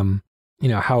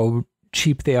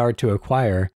cheap they are to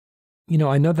acquire.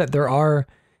 I know that there are,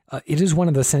 it is one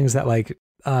of those things that like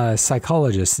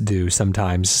psychologists do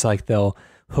sometimes. It's like they'll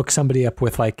hook somebody up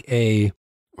with like a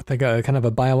kind of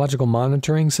a biological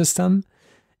monitoring system.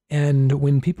 And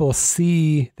when people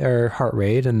see their heart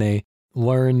rate and they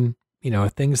learn,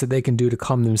 things that they can do to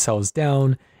calm themselves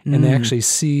down, and they actually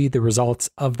see the results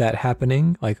of that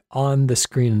happening, like on the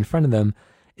screen in front of them,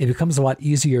 it becomes a lot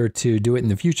easier to do it in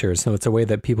the future. So it's a way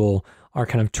that people are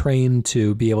kind of trained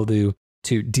to be able to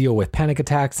deal with panic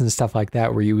attacks and stuff like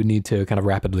that, where you would need to kind of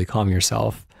rapidly calm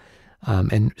yourself.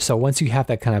 And so once you have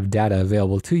that kind of data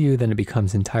available to you, then it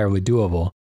becomes entirely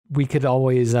doable. We could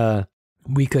always,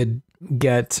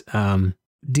 get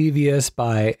devious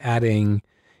by adding,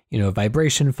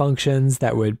 vibration functions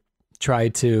that would try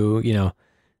to,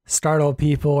 startle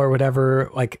people or whatever.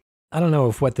 Like, I don't know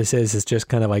if what this is just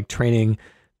kind of like training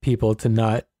people to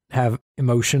not have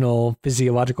emotional,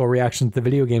 physiological reactions to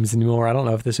video games anymore. I don't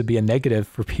know if this would be a negative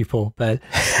for people, but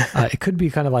it could be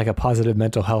kind of like a positive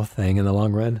mental health thing in the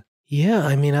long run. Yeah,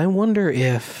 I mean, I wonder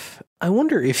if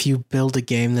you build a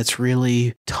game that's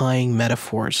really tying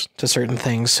metaphors to certain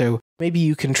things. So maybe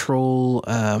you control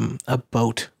a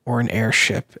boat or an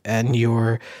airship, and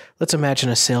let's imagine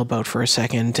a sailboat for a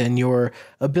second, and your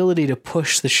ability to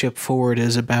push the ship forward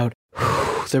is about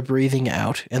the breathing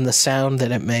out and the sound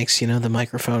that it makes. The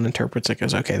microphone interprets it,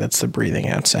 goes, okay, that's the breathing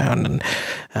out sound, and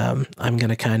I'm going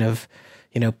to kind of,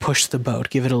 push the boat,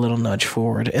 give it a little nudge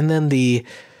forward. And then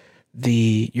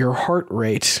your heart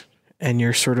rate and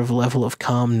your sort of level of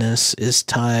calmness is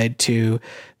tied to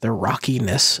the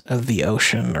rockiness of the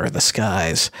ocean or the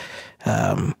skies.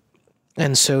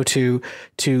 And so to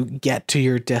get to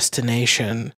your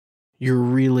destination, you're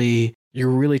really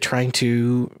trying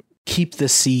to keep the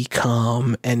sea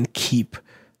calm and keep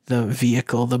the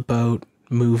vehicle, the boat,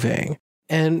 moving.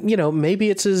 And, maybe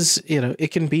it's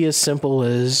it can be as simple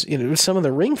as, some of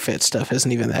the Ring Fit stuff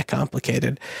isn't even that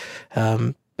complicated.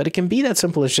 But it can be that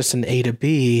simple as just an A to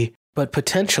B, but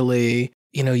potentially,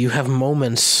 you have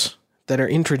moments that are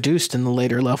introduced in the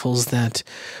later levels that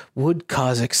would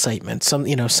cause excitement.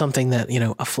 Something that,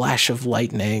 a flash of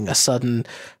lightning, a sudden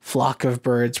flock of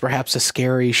birds, perhaps a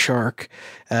scary shark,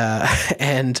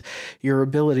 and your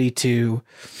ability to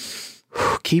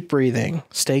keep breathing,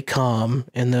 stay calm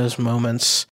in those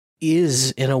moments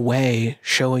is, in a way,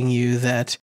 showing you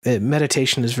that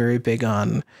meditation is very big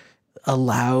on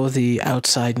allow the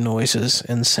outside noises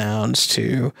and sounds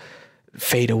to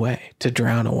fade away, to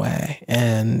drown away,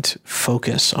 and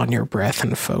focus on your breath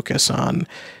and focus on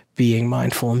being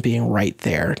mindful and being right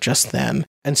there just then.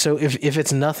 And so if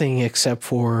it's nothing except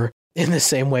for, in the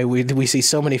same way we see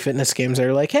so many fitness games that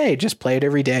are like, hey, just play it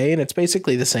every day, and it's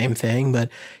basically the same thing, but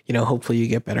hopefully you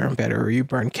get better and better, or you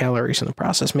burn calories in the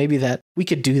process. Maybe that we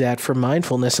could do that for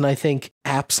mindfulness. And I think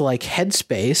apps like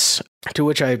Headspace, to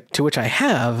which I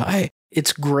have,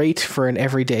 it's great for an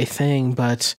everyday thing,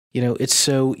 but it's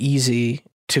so easy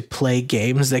to play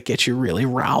games that get you really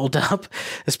riled up,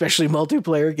 especially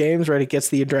multiplayer games, right? It gets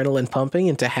the adrenaline pumping,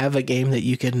 and to have a game that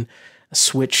you can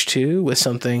switch to with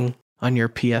something on your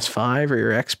PS5 or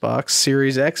your Xbox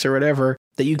Series X or whatever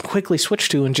that you can quickly switch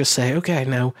to and just say, okay,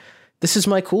 now this is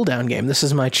my cool down game. This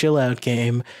is my chill out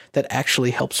game that actually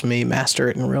helps me master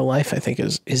it in real life, I think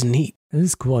is neat. This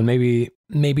is cool. And maybe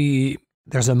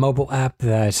there's a mobile app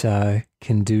that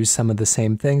can do some of the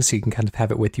same things. So you can kind of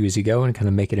have it with you as you go and kind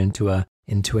of make it into a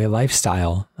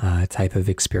lifestyle type of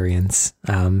experience.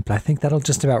 But I think that'll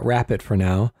just about wrap it for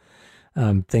now.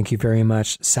 Thank you very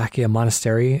much, Sakya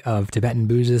Monastery of Tibetan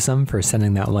Buddhism, for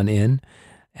sending that one in.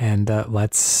 And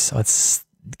let's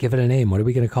give it a name. What are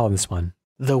we going to call this one?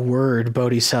 The word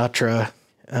Bodhisattva,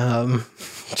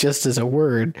 just as a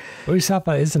word.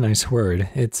 Bodhisattva is a nice word.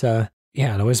 It's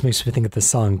it always makes me think of the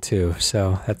song too.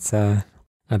 So that's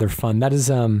another fun. That is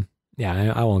I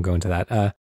won't go into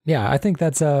that. I think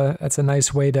that's a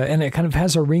nice way to, and it kind of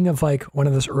has a ring of like one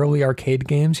of those early arcade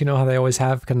games. You know how they always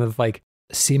have kind of like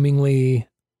seemingly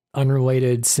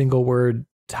unrelated single word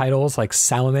titles, like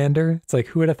Salamander. It's like,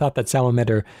 who would have thought that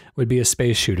Salamander would be a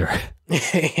space shooter?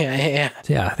 Yeah.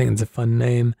 Yeah, I think it's a fun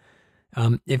name.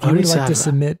 If you would like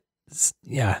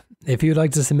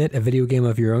to submit a video game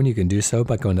of your own, you can do so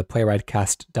by going to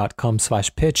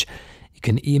playwrightcast.com/pitch. You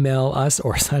can email us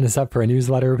or sign us up for a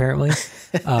newsletter, apparently,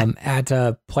 at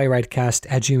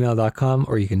playwrightcast@gmail.com,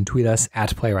 or you can tweet us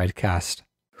at playwrightcast.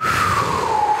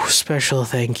 Special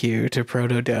thank you to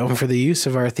Protodome for the use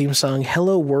of our theme song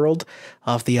Hello World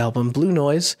off the album Blue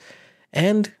Noise.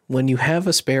 And when you have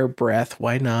a spare breath,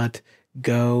 why not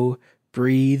go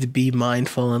breathe, be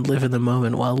mindful, and live in the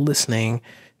moment while listening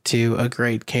to a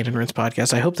great Cane and Rinse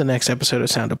podcast. I hope the next episode of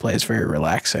Sound to Play is very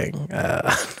relaxing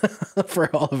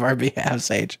for all of our behalf,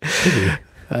 Sage.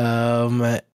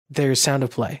 There's Sound to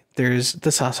Play. There's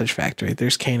The Sausage Factory.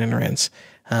 There's Cane and Rinse.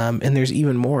 And there's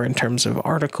even more in terms of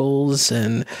articles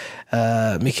and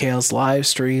Mikhail's live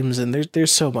streams, and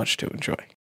there's so much to enjoy.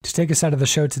 To take us out of the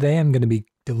show today, I'm going to be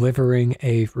delivering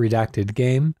a redacted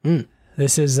game.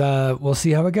 This is, we'll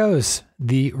see how it goes.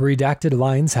 The redacted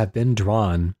lines have been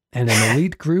drawn, and an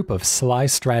elite group of sly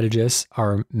strategists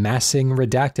are massing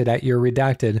redacted at your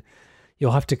redacted.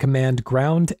 You'll have to command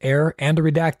ground, air, and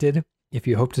redacted if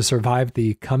you hope to survive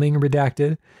the coming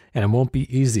redacted, and it won't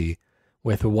be easy.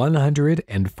 With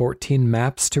 114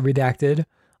 maps to redacted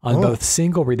on both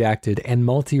single redacted and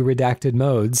multi-redacted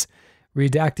modes,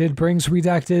 Redacted brings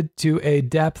redacted to a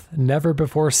depth never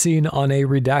before seen on a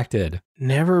redacted.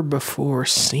 Never before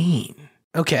seen.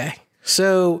 Okay,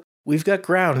 so we've got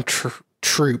ground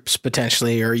troops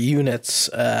potentially, or units.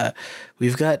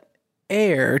 We've got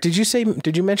air. Did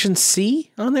you mention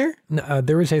sea on there? No,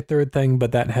 there is a third thing,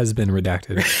 but that has been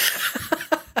redacted.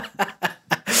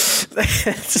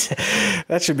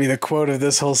 That should be the quote of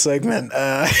this whole segment.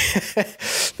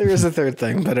 There is a third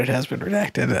thing, but it has been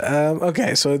redacted.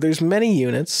 Okay, so there's many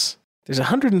units. There's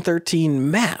 113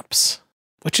 maps,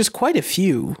 which is quite a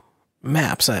few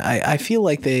maps. I feel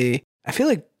like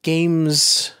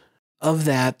games of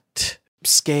that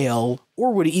scale,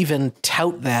 or would even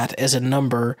tout that as a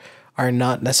number, are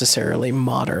not necessarily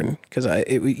modern, because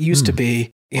it used to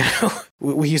be,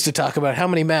 we used to talk about how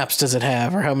many maps does it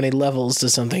have, or how many levels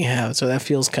does something have. So that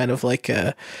feels kind of like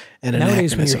an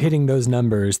nowadays when you're hitting those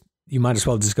numbers, you might as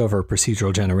well just go for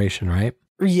procedural generation, right?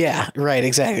 Yeah, right.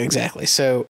 Exactly.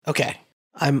 So, okay.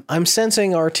 I'm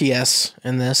sensing RTS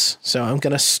in this. So I'm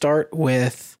going to start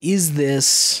with, is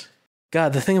this,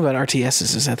 God, the thing about RTS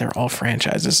is that they're all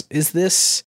franchises. Is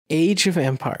this Age of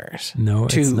Empires? No,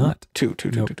 it's not. Two.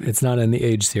 It's not in the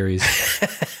Age series,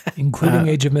 including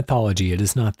Age of Mythology. It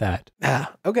is not that.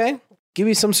 Okay. Give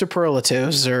me some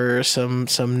superlatives or some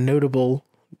notable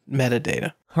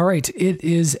metadata. All right. It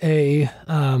is a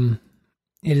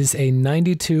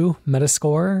 92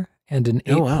 Metascore and an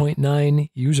 8.9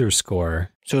 user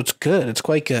score. So it's good. It's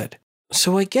quite good.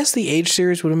 So I guess the Age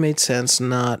series would have made sense,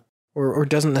 or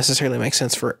doesn't necessarily make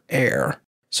sense for Air.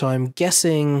 So I'm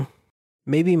guessing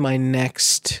maybe my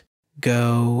next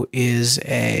go is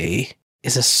a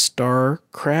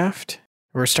StarCraft,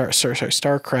 or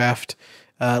StarCraft.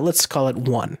 Let's call it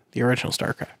 1, the original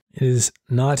StarCraft. It is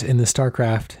not in the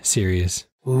StarCraft series.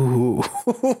 Ooh,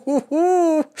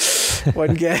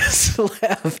 one guess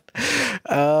left.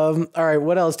 All right,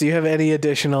 what else? Do you have any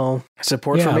additional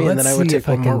support for me? And then I would take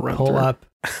one more run through.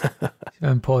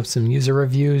 Pull up some user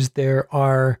reviews. There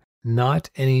are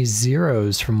not any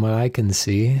zeros from what I can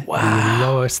see. Wow. The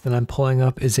lowest that I'm pulling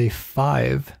up is a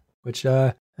 5, which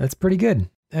that's pretty good.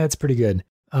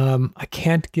 I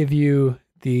can't give you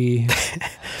the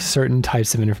certain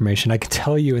types of information. I can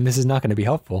tell you, and this is not going to be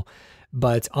helpful,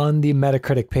 but on the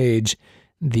Metacritic page,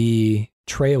 the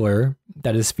trailer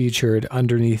that is featured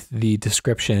underneath the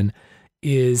description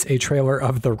is a trailer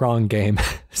of the wrong game.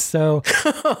 So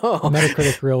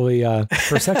Metacritic really,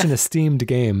 for such an esteemed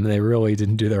game, they really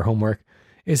didn't do their homework.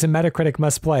 It's a Metacritic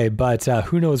must play, but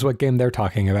who knows what game they're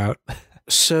talking about.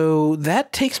 So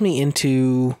that takes me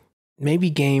into maybe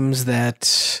games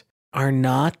that are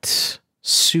not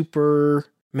super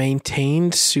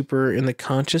maintained, super in the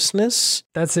consciousness.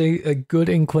 That's a good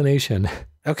inclination.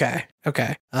 Okay.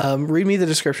 Read me the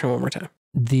description one more time.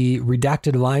 The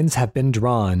redacted lines have been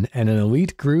drawn, and an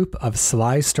elite group of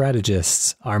sly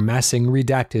strategists are massing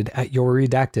redacted at your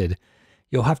redacted.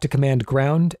 You'll have to command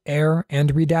ground, air,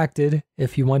 and redacted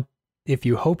if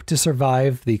you hope to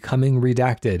survive the coming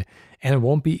redacted, and it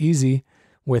won't be easy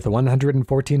with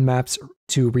 114 maps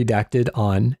to redacted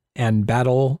on and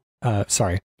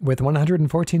with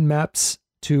 114 maps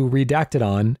to redacted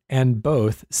on and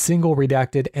both single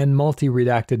redacted and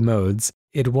multi-redacted modes.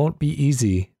 It won't be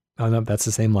easy. Oh no, that's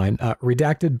the same line.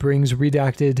 Redacted brings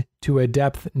redacted to a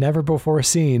depth never before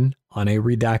seen on a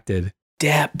redacted.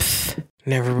 Depth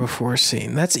never before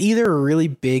seen. That's either a really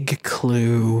big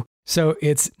clue. So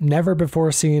it's never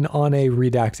before seen on a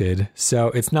redacted. So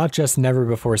it's not just never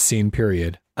before seen,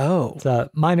 period. Oh. It's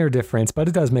a minor difference, but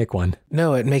it does make one.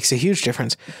 No, it makes a huge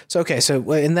difference. So, okay.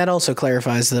 So, and that also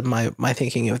clarifies that my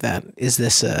thinking of that. Is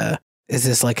this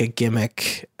like a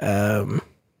gimmick,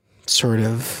 sort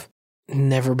of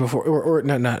never before, or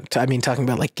no, not, I mean, talking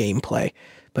about like gameplay,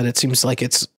 but it seems like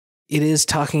it is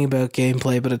talking about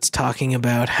gameplay, but it's talking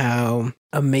about how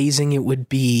amazing it would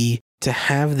be to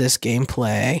have this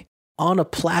gameplay on a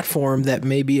platform that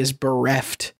maybe is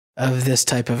bereft of this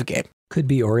type of game. Could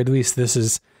be, or at least this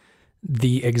is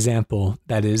the example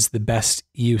that is the best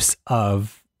use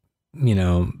of,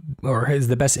 or is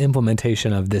the best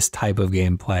implementation of this type of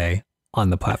gameplay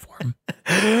on the platform.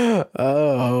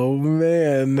 Oh,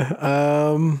 man.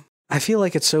 I feel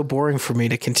like it's so boring for me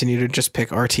to continue to just pick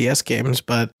RTS games,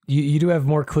 but you do have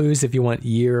more clues if you want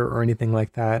year or anything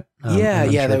like that. Yeah,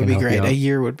 that would be great. A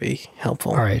year would be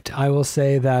helpful. All right. I will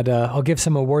say that I'll give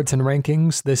some awards and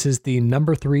rankings. This is the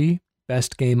number 3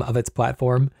 best game of its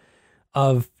platform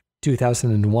of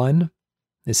 2001.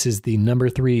 This is the number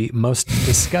 3 most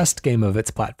discussed game of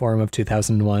its platform of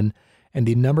 2001, and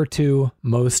the number 2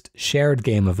 most shared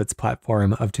game of its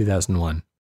platform of 2001.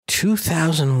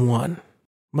 2001.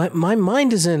 My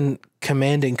mind is in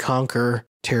Command and Conquer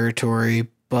territory,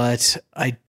 but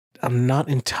I'm not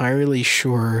entirely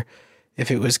sure if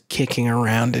it was kicking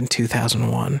around in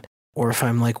 2001 or if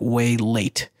I'm like way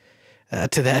late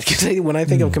to that. Because when I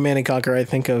think of Command and Conquer, I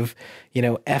think of,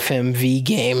 FMV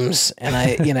games, and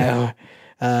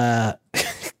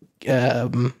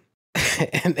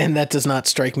and that does not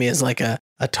strike me as like a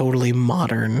totally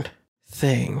modern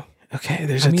thing. Okay,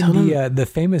 there's the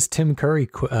famous Tim Curry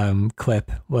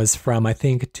clip was from, I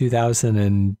think,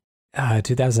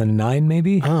 2009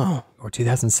 maybe? Oh. Or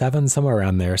 2007, somewhere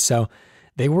around there. So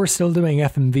they were still doing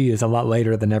FMVs a lot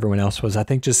later than everyone else was. I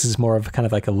think just is more of kind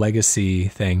of like a legacy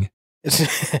thing.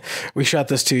 We shot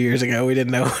this 2 years ago. We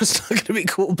didn't know it was not going to be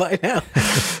cool by now.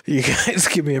 You guys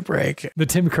give me a break. The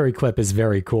Tim Curry clip is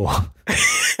very cool.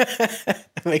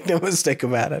 Make no mistake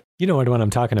about it. You know what one I'm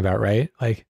talking about, right?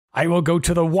 Like, I will go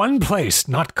to the one place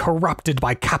not corrupted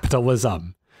by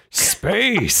capitalism.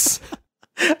 Space.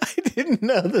 I didn't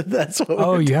know that's what.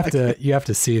 Oh, you have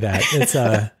to see that. It's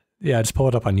just pull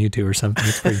it up on YouTube or something.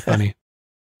 It's pretty funny.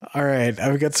 All right,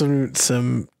 I've got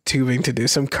some tubing to do,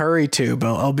 some curry tube.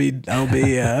 I'm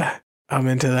into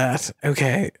that.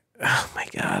 Okay. Oh my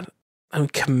God. I'm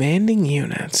commanding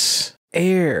units,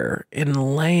 air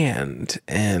and land,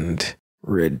 and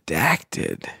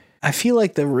redacted. I feel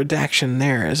like the redaction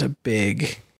there is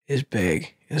big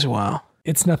as well.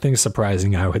 It's nothing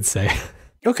surprising, I would say.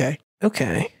 Okay.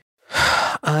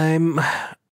 I'm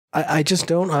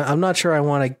not sure I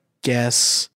want to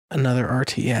guess another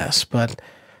RTS, but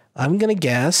I'm going to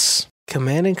guess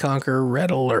Command and Conquer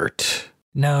Red Alert.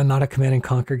 No, not a Command and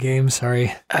Conquer game.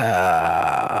 Sorry.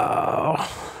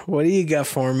 What do you got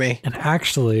for me? And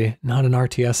actually, not an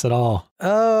RTS at all.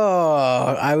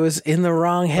 Oh, I was in the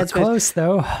wrong headspace. Close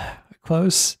though.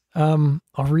 Close. I'll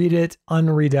read it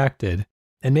unredacted.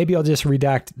 And maybe I'll just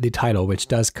redact the title, which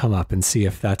does come up, and see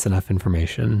if that's enough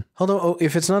information. Hold on. Oh,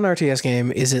 if it's not an RTS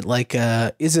game, is it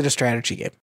is it a strategy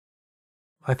game?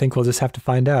 I think we'll just have to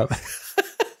find out.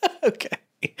 Okay.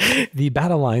 The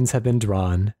battle lines have been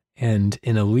drawn, and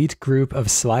an elite group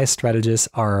of sly strategists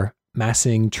are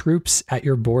massing troops at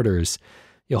your borders.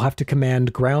 You'll have to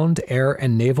command ground, air,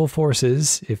 and naval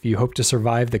forces if you hope to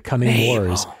survive the coming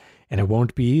wars. And it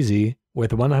won't be easy.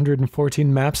 With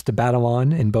 114 maps to battle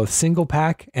on in both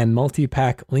single-pack and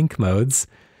multi-pack link modes,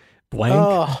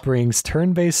 Blank brings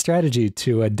turn-based strategy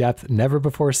to a depth never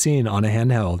before seen on a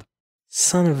handheld.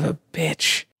 Son of a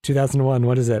bitch. 2001,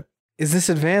 what is it? Is this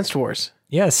Advanced Wars?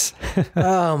 Yes.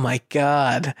 Oh my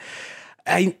God.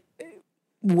 It's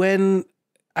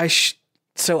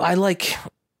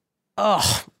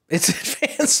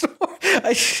Advanced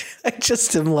Wars. I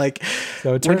just am like...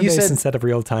 So turn-based instead of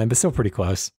real-time, but still pretty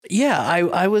close. Yeah,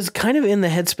 I was kind of in the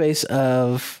headspace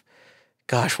of...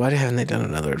 Gosh, why haven't they done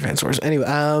another Advanced Wars? Anyway,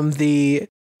 I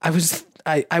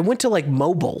went to like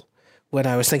mobile when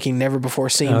I was thinking never before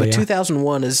seen, but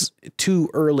 2001 is too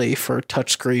early for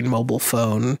touchscreen mobile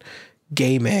phone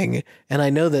gaming. And I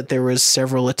know that there was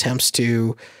several attempts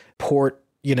to port,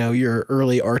 your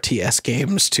early RTS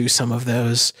games to some of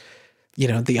those, the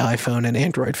iPhone and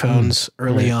Android phones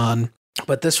early on.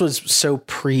 But this was so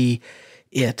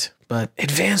pre-it. But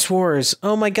Advanced Wars,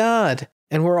 oh my God.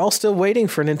 And we're all still waiting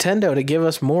for Nintendo to give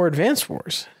us more Advanced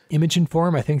Wars. Image and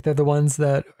Form, I think they're the ones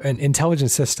that... And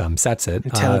Intelligent Systems, that's it.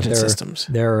 Intelligent Systems.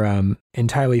 They're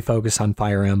entirely focused on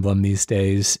Fire Emblem these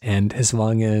days. And as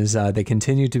long as they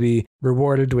continue to be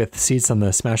rewarded with seats on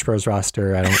the Smash Bros.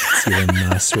 Roster, I don't see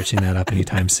them switching that up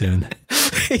anytime soon.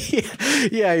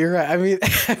 Yeah, you're right. I mean,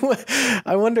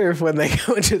 I wonder if when they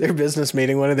go into their business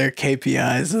meeting, one of their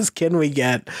KPIs is, can we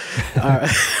get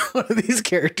one of these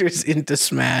characters into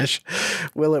Smash?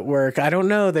 Will it work? I don't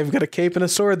know. They've got a cape and a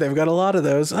sword. They've got a lot of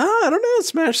those. I don't know.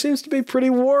 Smash seems to be pretty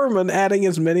warm on adding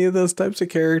as many of those types of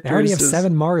characters. They already have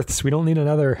 7 Marths. We don't need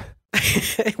another.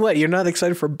 What, you're not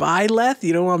excited for Byleth?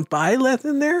 You don't want Byleth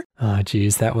in there? Oh,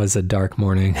 geez, that was a dark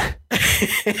morning.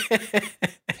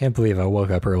 Can't believe I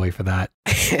woke up early for that.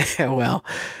 Well,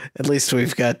 at least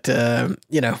we've got, I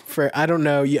don't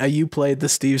know, you played the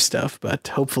Steve stuff, but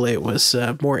hopefully it was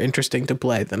more interesting to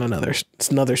play than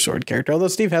another sword character. Although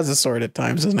Steve has a sword at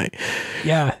times, isn't he?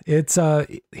 Yeah, it's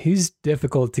he's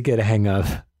difficult to get a hang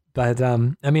of. But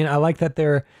I like that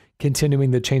they're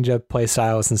continuing to change up play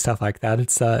styles and stuff like that.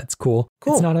 It's cool.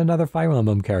 It's not another Fire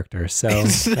Emblem character, so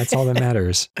that's all that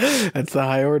matters. That's the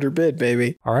high order bid,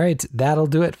 baby. All right, that'll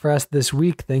do it for us this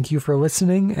week. Thank you for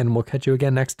listening, and we'll catch you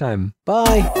again next time.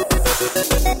 Bye.